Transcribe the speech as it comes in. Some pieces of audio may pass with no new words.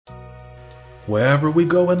Wherever we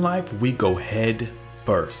go in life, we go head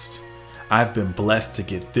first. I've been blessed to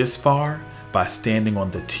get this far by standing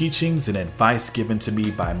on the teachings and advice given to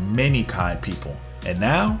me by many kind people. And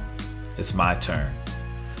now, it's my turn.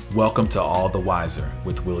 Welcome to All the Wiser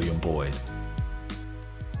with William Boyd.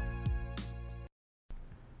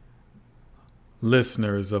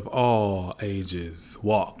 Listeners of all ages,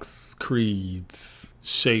 walks, creeds,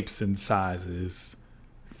 shapes, and sizes,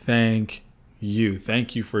 thank you.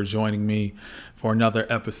 Thank you for joining me for another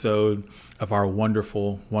episode of our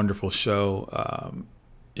wonderful, wonderful show.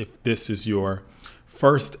 If this is your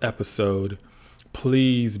first episode,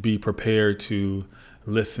 please be prepared to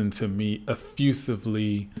listen to me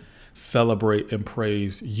effusively celebrate and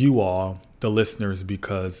praise you all, the listeners,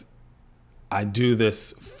 because I do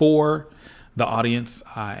this for the audience.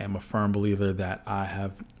 I am a firm believer that I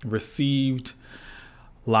have received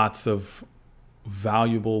lots of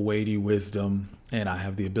valuable, weighty wisdom, and I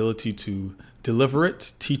have the ability to deliver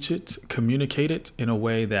it, teach it, communicate it in a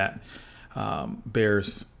way that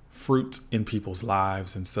bears fruit in people's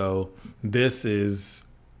lives. And so this is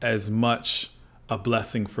as much a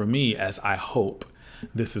blessing for me as I hope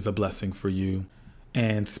this is a blessing for you.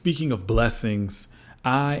 And speaking of blessings,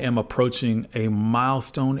 I am approaching a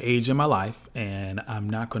milestone age in my life, and I'm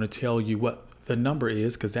not going to tell you what the number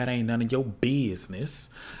is because that ain't none of your business.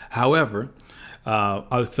 However,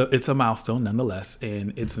 it's a milestone nonetheless,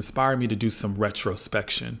 and it's inspired me to do some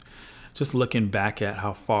retrospection, just looking back at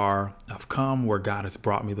how far I've come, where God has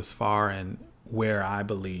brought me this far, and where I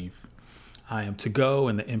believe I am to go,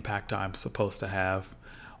 and the impact I'm supposed to have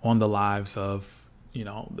on the lives of,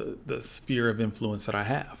 the sphere of influence that I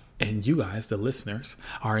have. And you guys, the listeners,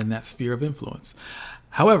 are in that sphere of influence.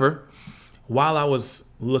 However, while I was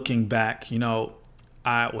looking back,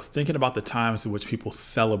 I was thinking about the times in which people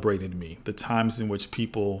celebrated me, the times in which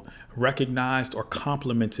people recognized or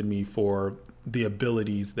complimented me for the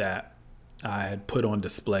abilities that I had put on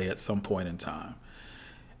display at some point in time.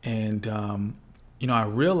 And, I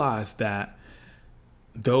realized that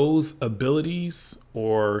those abilities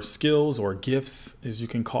or skills or gifts, as you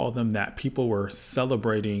can call them, that people were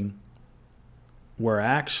celebrating were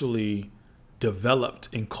actually developed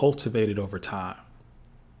and cultivated over time.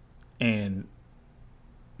 And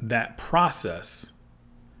that process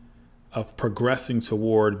of progressing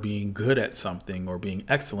toward being good at something or being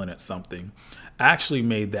excellent at something actually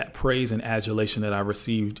made that praise and adulation that I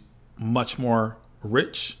received much more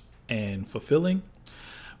rich and fulfilling,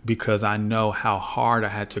 because I know how hard I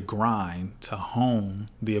had to grind to hone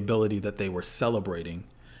the ability that they were celebrating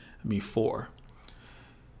me for.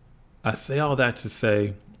 I say all that to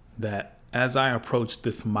say that as I approach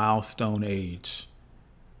this milestone age,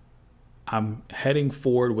 I'm heading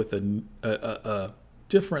forward with a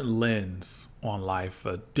different lens on life,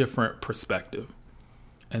 a different perspective.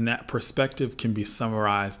 And that perspective can be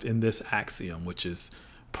summarized in this axiom, which is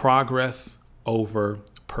progress over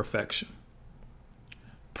perfection.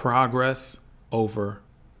 Progress over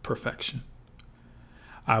perfection.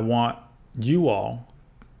 I want you all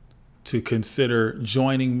to consider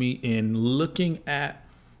joining me in looking at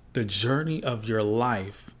the journey of your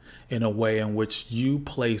life in a way in which you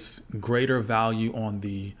place greater value on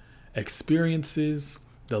the experiences,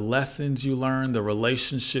 the lessons you learn, the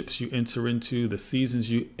relationships you enter into, the seasons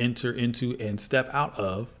you enter into and step out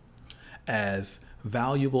of as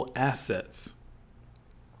valuable assets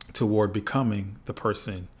toward becoming the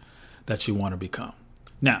person that you want to become.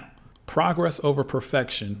 Now, progress over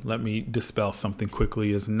perfection, let me dispel something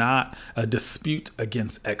quickly, is not a dispute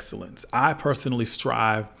against excellence. I personally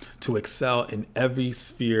strive to excel in every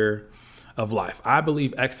sphere of life. I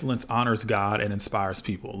believe excellence honors God and inspires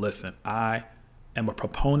people. Listen, I am a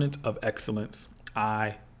proponent of excellence.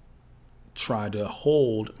 I try to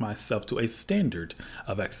hold myself to a standard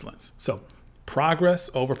of excellence. So progress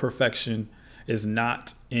over perfection is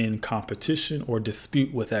not in competition or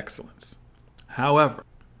dispute with excellence. However,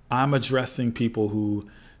 I'm addressing people who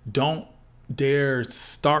don't dare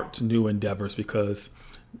start new endeavors because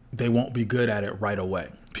they won't be good at it right away.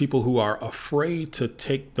 People who are afraid to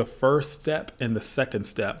take the first step and the second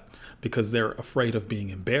step because they're afraid of being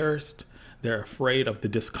embarrassed. They're afraid of the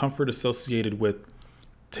discomfort associated with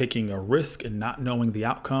taking a risk and not knowing the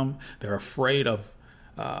outcome. They're afraid of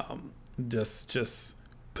just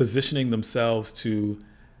positioning themselves to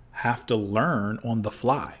have to learn on the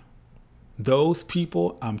fly. Those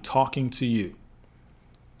people, I'm talking to you.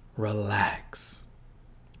 Relax.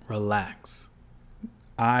 Relax.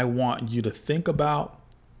 I want you to think about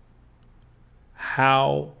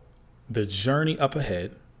how the journey up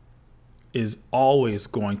ahead is always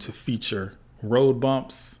going to feature road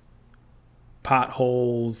bumps,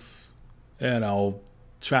 potholes,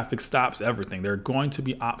 traffic stops, everything. There are going to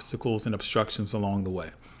be obstacles and obstructions along the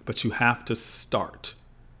way, but you have to start.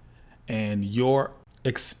 And your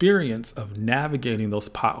experience of navigating those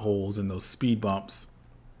potholes and those speed bumps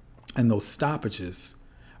and those stoppages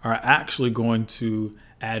are actually going to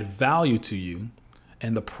add value to you,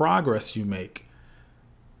 and the progress you make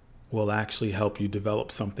will actually help you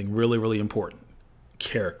develop something really, really important: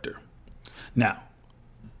 character. Now,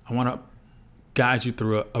 I want to guide you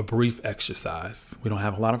through a brief exercise. We don't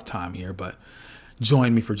have a lot of time here, but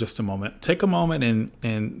join me for just a moment. Take a moment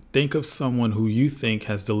and think of someone who you think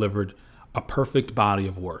has delivered a perfect body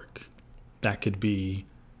of work. That could be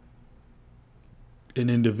an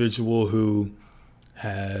individual who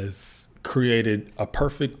has created a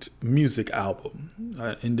perfect music album,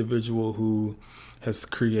 an individual who has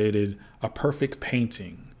created a perfect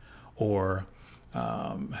painting, or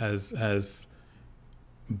has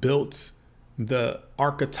built the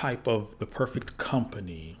archetype of the perfect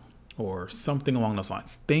company, or something along those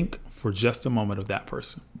lines. Think for just a moment of that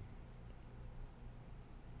person.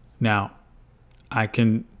 Now, I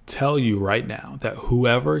can tell you right now that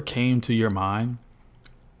whoever came to your mind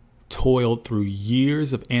toiled through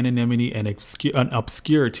years of anonymity and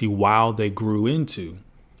obscurity while they grew into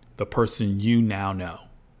the person you now know.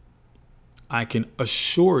 I can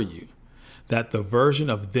assure you that the version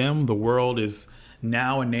of them the world is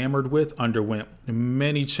now enamored with underwent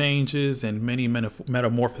many changes and many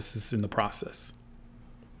metamorphoses in the process.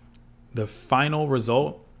 The final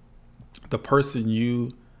result, the person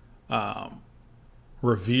you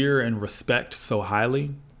revere and respect so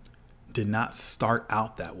highly, did not start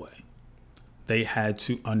out that way. They had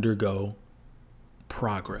to undergo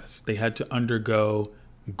progress. They had to undergo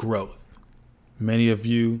growth. Many of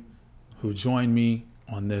you who join me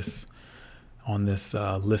on this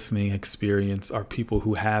listening experience are people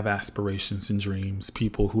who have aspirations and dreams,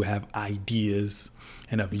 people who have ideas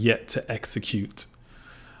and have yet to execute,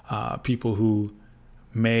 people who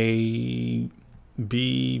may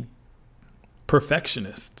be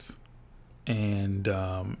perfectionists, and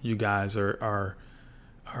you guys are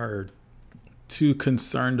too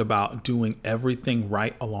concerned about doing everything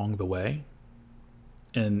right along the way,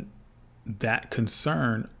 and that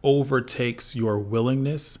concern overtakes your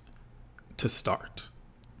willingness to start.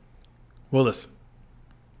 Well, listen,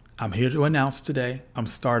 I'm here to announce today I'm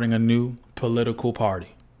starting a new political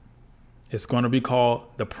party. It's going to be called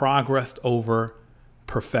the Progress Over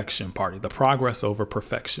Perfection Party. The Progress Over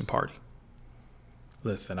Perfection Party.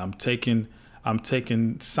 Listen, I'm taking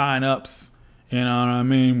sign-ups. You know what I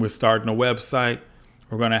mean? We're starting a website.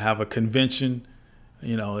 We're going to have a convention.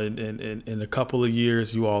 You know, in a couple of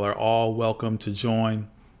years, you all are all welcome to join.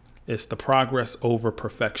 It's the Progress Over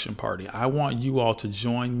Perfection Party. I want you all to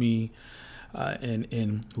join me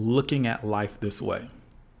in looking at life this way.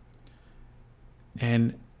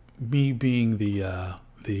 And me being the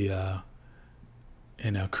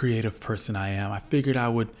creative person I am, I figured I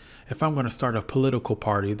would, if I'm going to start a political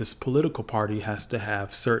party, this political party has to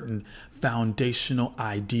have certain foundational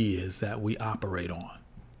ideas that we operate on.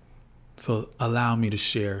 So allow me to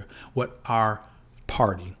share what our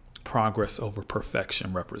party, Progress Over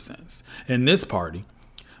Perfection, represents. In this party,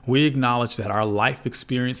 we acknowledge that our life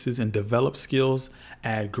experiences and developed skills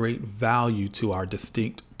add great value to our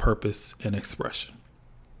distinct purpose and expression.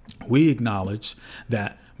 We acknowledge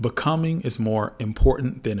that becoming is more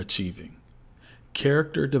important than achieving.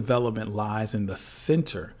 Character development lies in the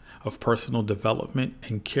center of personal development,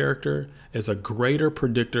 and character is a greater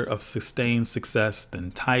predictor of sustained success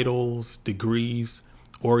than titles, degrees,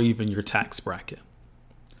 or even your tax bracket.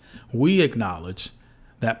 We acknowledge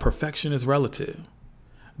that perfection is relative.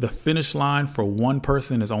 The finish line for one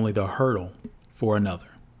person is only the hurdle for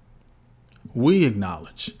another. We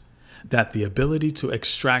acknowledge that the ability to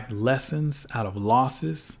extract lessons out of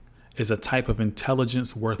losses is a type of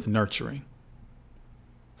intelligence worth nurturing.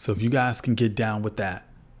 So if you guys can get down with that,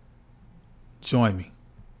 join me.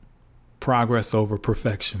 Progress Over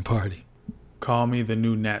Perfection Party. Call me the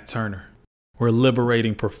new Nat Turner. We're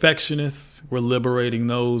liberating perfectionists. We're liberating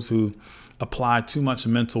those who apply too much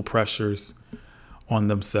mental pressures on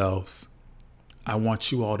themselves. I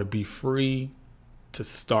want you all to be free to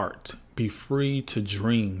start, be free to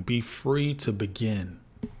dream, be free to begin.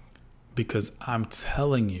 Because I'm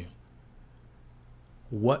telling you,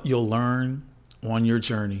 what you'll learn on your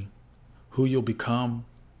journey, who you'll become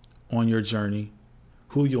on your journey,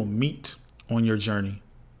 who you'll meet on your journey,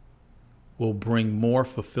 will bring more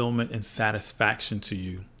fulfillment and satisfaction to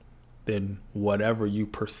you than whatever you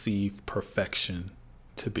perceive perfection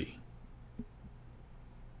to be.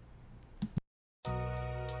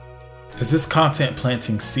 Is this content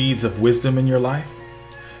planting seeds of wisdom in your life?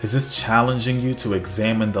 Is this challenging you to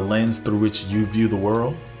examine the lens through which you view the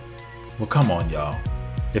world? Well, come on, y'all.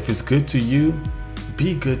 If it's good to you,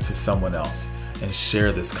 be good to someone else and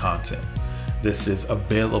share this content. This is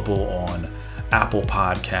available on Apple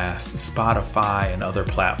Podcasts, Spotify, and other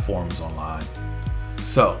platforms online.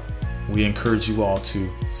 So, we encourage you all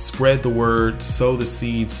to spread the word, sow the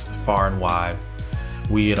seeds far and wide.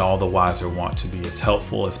 We at All the Wiser want to be as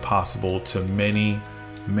helpful as possible to many,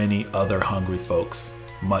 many other hungry folks,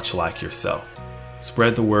 much like yourself.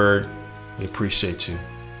 Spread the word. We appreciate you.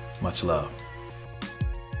 Much love.